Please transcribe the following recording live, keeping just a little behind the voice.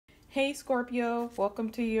Hey Scorpio, welcome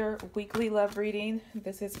to your weekly love reading.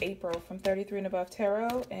 This is April from 33 and Above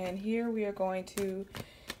Tarot, and here we are going to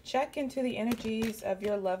check into the energies of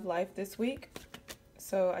your love life this week.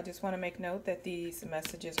 So I just want to make note that these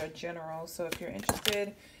messages are general, so if you're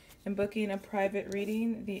interested in booking a private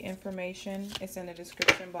reading, the information is in the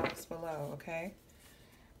description box below, okay?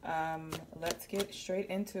 Let's get straight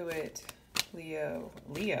into it. Leo,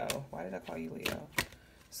 why did I call you Leo?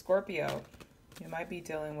 Scorpio. You might be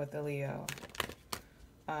dealing with a Leo.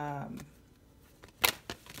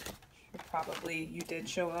 Probably you did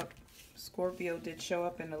show up. Scorpio did show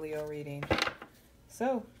up in the Leo reading.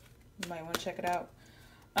 So, you might want to check it out.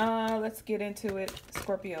 Let's get into it.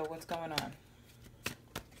 Scorpio, what's going on?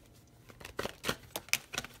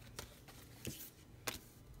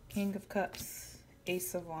 King of Cups,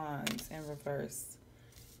 Ace of Wands in reverse,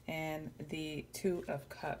 and the Two of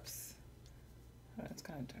Cups. Oh, that's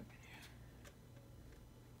kind of dark.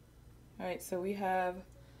 All right, so we have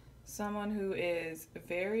someone who is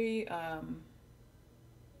very, I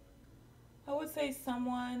would say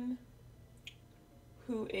someone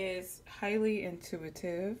who is highly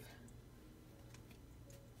intuitive.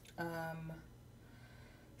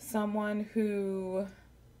 Someone who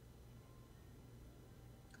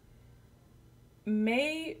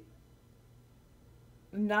may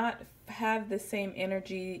not have the same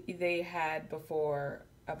energy they had before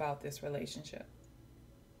about this relationship.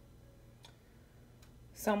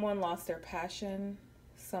 Someone lost their passion.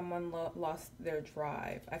 Someone lost their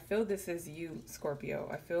drive. I feel this is you, Scorpio.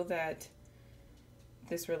 I feel that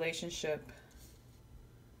this relationship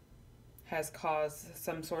has caused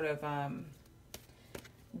some sort of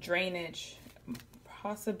drainage,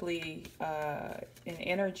 possibly in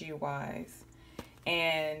energy-wise.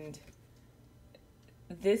 And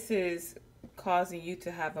this is causing you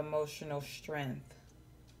to have emotional strength.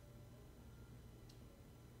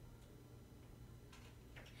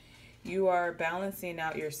 You are balancing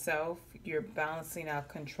out yourself. You're balancing out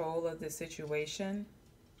control of the situation.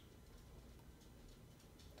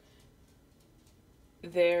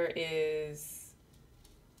 There is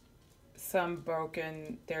some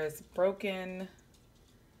broken, I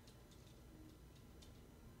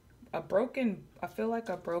feel like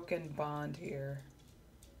a broken bond here.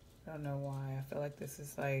 I don't know why. I feel like this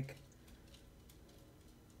is like,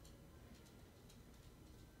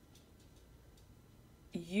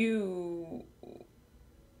 you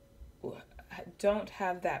don't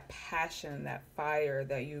have that passion, that fire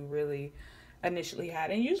that you really initially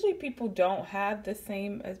had. And usually people don't have the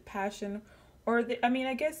same as passion, or I mean,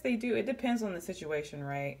 I guess they do. It depends on the situation,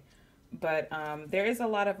 right? But there is a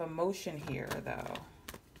lot of emotion here, though.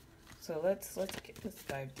 So let's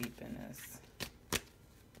dive deep in this.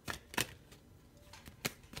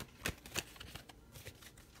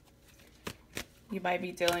 You might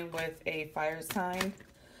be dealing with a fire sign.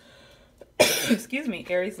 Excuse me,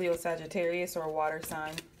 Aries, Leo, Sagittarius, or a water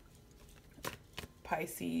sign.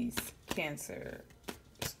 Pisces, Cancer,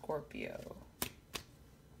 Scorpio,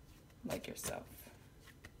 like yourself.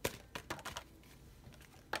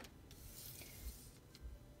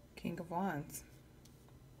 King of Wands.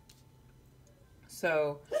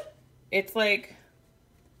 So it's like,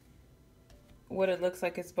 what it looks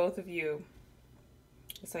like is both of you.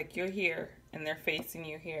 It's like you're here and they're facing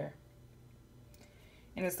you here.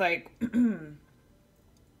 And it's like,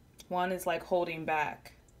 one is like holding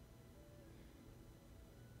back.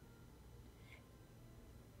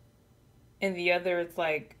 And the other is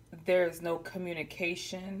like, there's no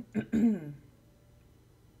communication.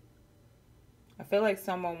 I feel like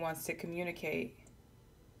someone wants to communicate,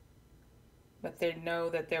 but they know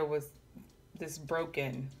that there was this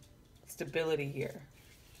broken stability here.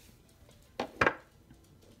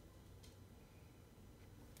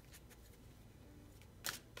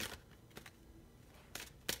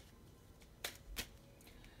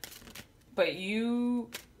 But you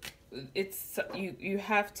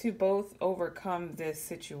have to both overcome this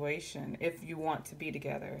situation if you want to be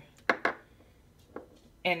together.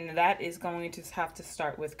 And that is going to have to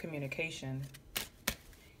start with communication,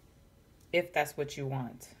 if that's what you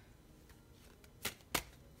want.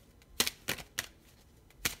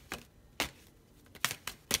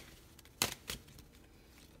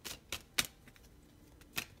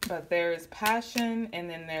 But there's passion, and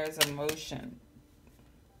then there's emotion.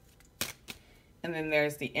 And then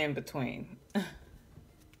there's the in-between.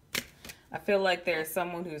 I feel like there's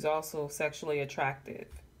someone who's also sexually attractive.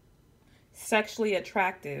 Sexually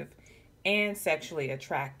attractive and sexually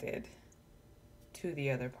attracted to the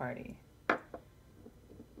other party.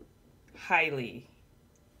 Highly.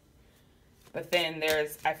 But then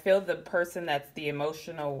I feel the person that's the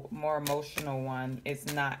emotional, more emotional one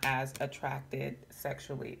is not as attracted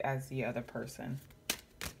sexually as the other person.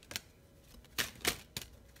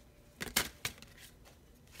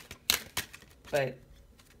 But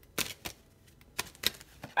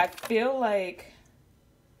I feel like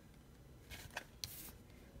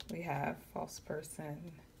we have false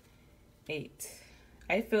person 8.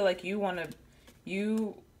 I feel like you're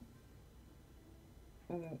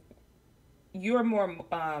more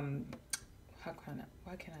why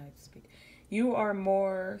can't I speak? You are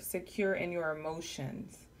more secure in your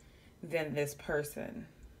emotions than this person.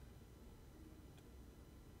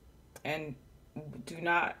 And you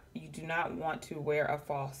do not want to wear a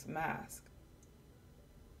false mask.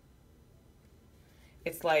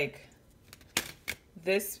 It's like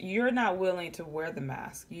this, you're not willing to wear the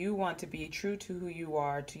mask. You want to be true to who you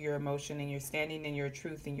are, to your emotion, and you're standing in your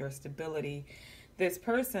truth and your stability. This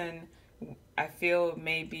person, I feel,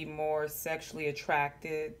 may be more sexually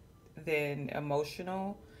attracted than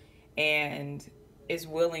emotional and is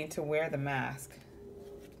willing to wear the mask.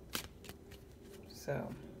 So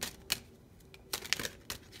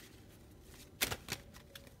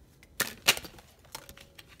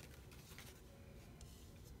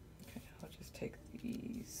take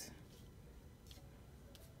these.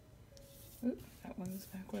 Oops, that one's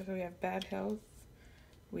backwards. We have bad health.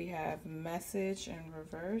 We have message in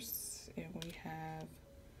reverse. And we have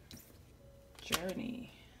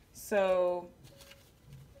journey. So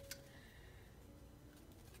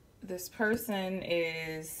this person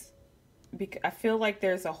is, I feel like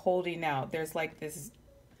there's a holding out. There's like this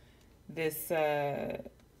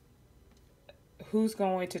who's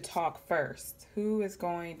going to talk first? Who is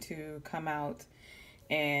going to come out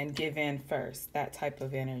and give in first? That type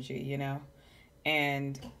of energy, you know?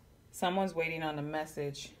 And someone's waiting on a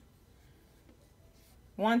message.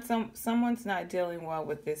 Someone's not dealing well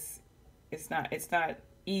with this. It's not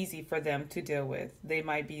easy for them to deal with. They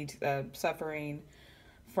might be suffering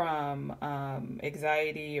from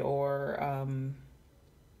anxiety or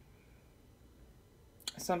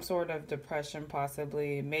some sort of depression,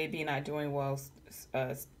 possibly, maybe not doing well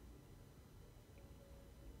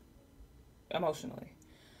emotionally.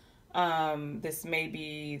 This may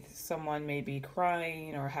be, someone may be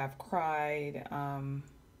crying or have cried.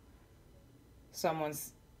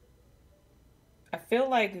 I feel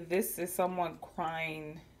like this is someone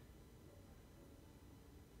crying.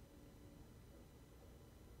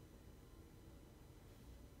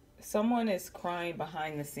 Someone is crying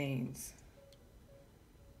behind the scenes.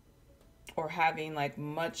 Or having like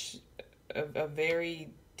a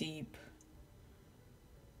very deep,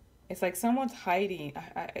 it's like someone's hiding.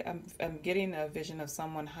 I'm getting a vision of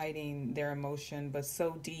someone hiding their emotion, but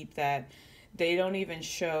so deep that they don't even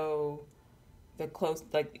show the close,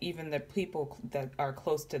 like even the people that are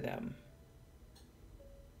close to them.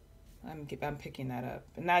 I'm picking that up,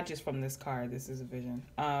 and not just from this card. This is a vision.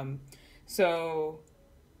 So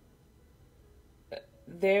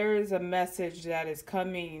there's a message that is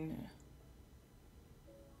coming.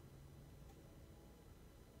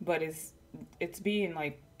 But it's being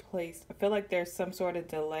like placed. I feel like there's some sort of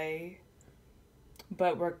delay.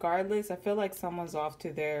 But regardless, I feel like someone's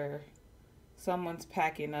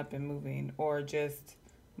packing up and moving, or just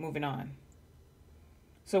moving on.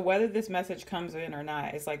 So whether this message comes in or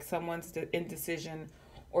not, it's like someone's indecision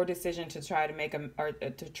or decision to try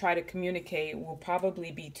to to try to communicate will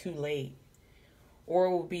probably be too late, or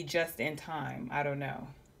will be just in time. I don't know.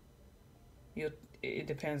 It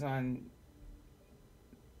depends on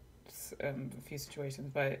a few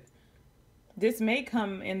situations, but this may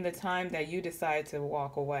come in the time that you decide to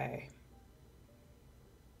walk away.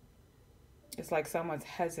 It's like someone's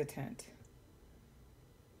hesitant.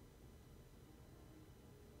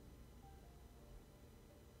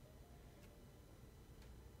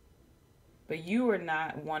 But you are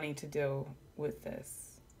not wanting to deal with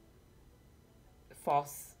this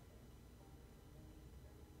false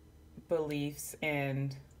beliefs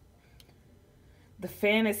and the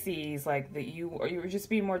fantasies, like that you're just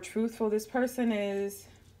being more truthful. This person is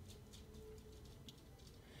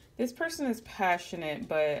passionate,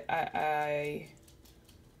 but I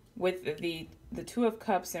with the Two of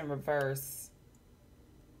Cups in reverse,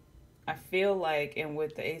 I feel like, and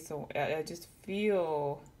with the Ace of, I just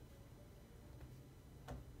feel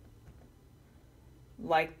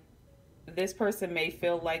like this person may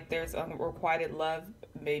feel like there's unrequited love.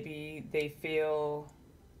 Maybe they feel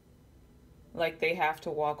like they have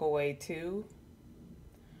to walk away too,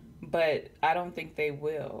 but I don't think they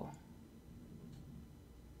will.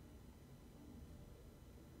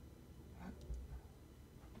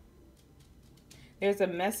 There's a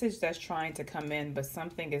message that's trying to come in, but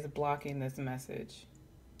something is blocking this message.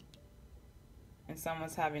 And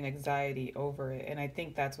someone's having anxiety over it. And I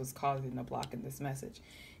think that's what's causing the block in this message.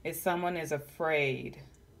 Is someone is afraid.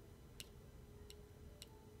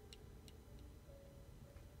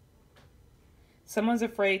 Someone's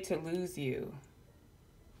afraid to lose you.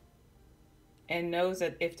 And knows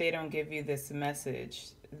that if they don't give you this message,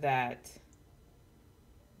 that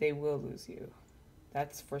they will lose you.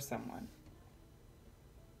 That's for someone.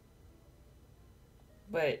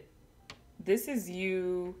 But this is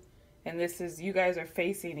you, and this is, you guys are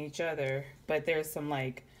facing each other, but there's some,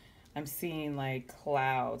 like, I'm seeing like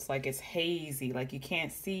clouds, like it's hazy, like you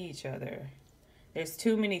can't see each other. There's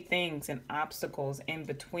too many things and obstacles in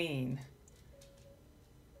between.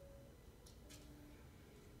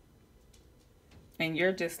 And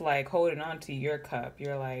you're just like holding on to your cup.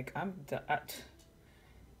 You're like, I'm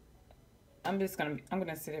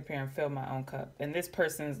gonna sit up here and fill my own cup. And this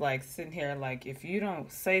person's like sitting here like, if you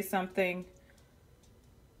don't say something,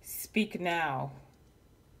 speak now.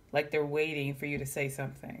 Like they're waiting for you to say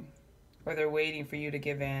something, or they're waiting for you to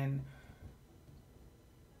give in.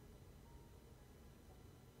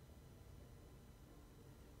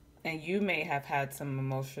 And you may have had some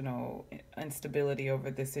emotional instability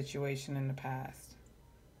over this situation in the past.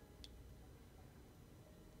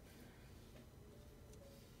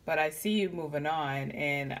 But I see you moving on,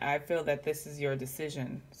 and I feel that this is your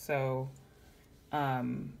decision. So, I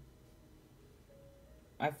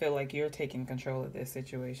feel like you're taking control of this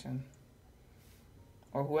situation.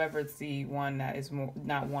 Or whoever's the one that is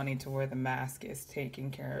not wanting to wear the mask is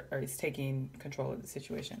taking control of the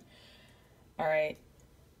situation. All right.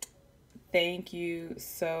 Thank you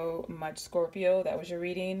so much, Scorpio. That was your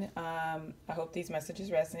reading. I hope these messages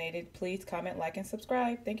resonated. Please comment, like, and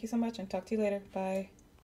subscribe. Thank you so much, and talk to you later. Bye.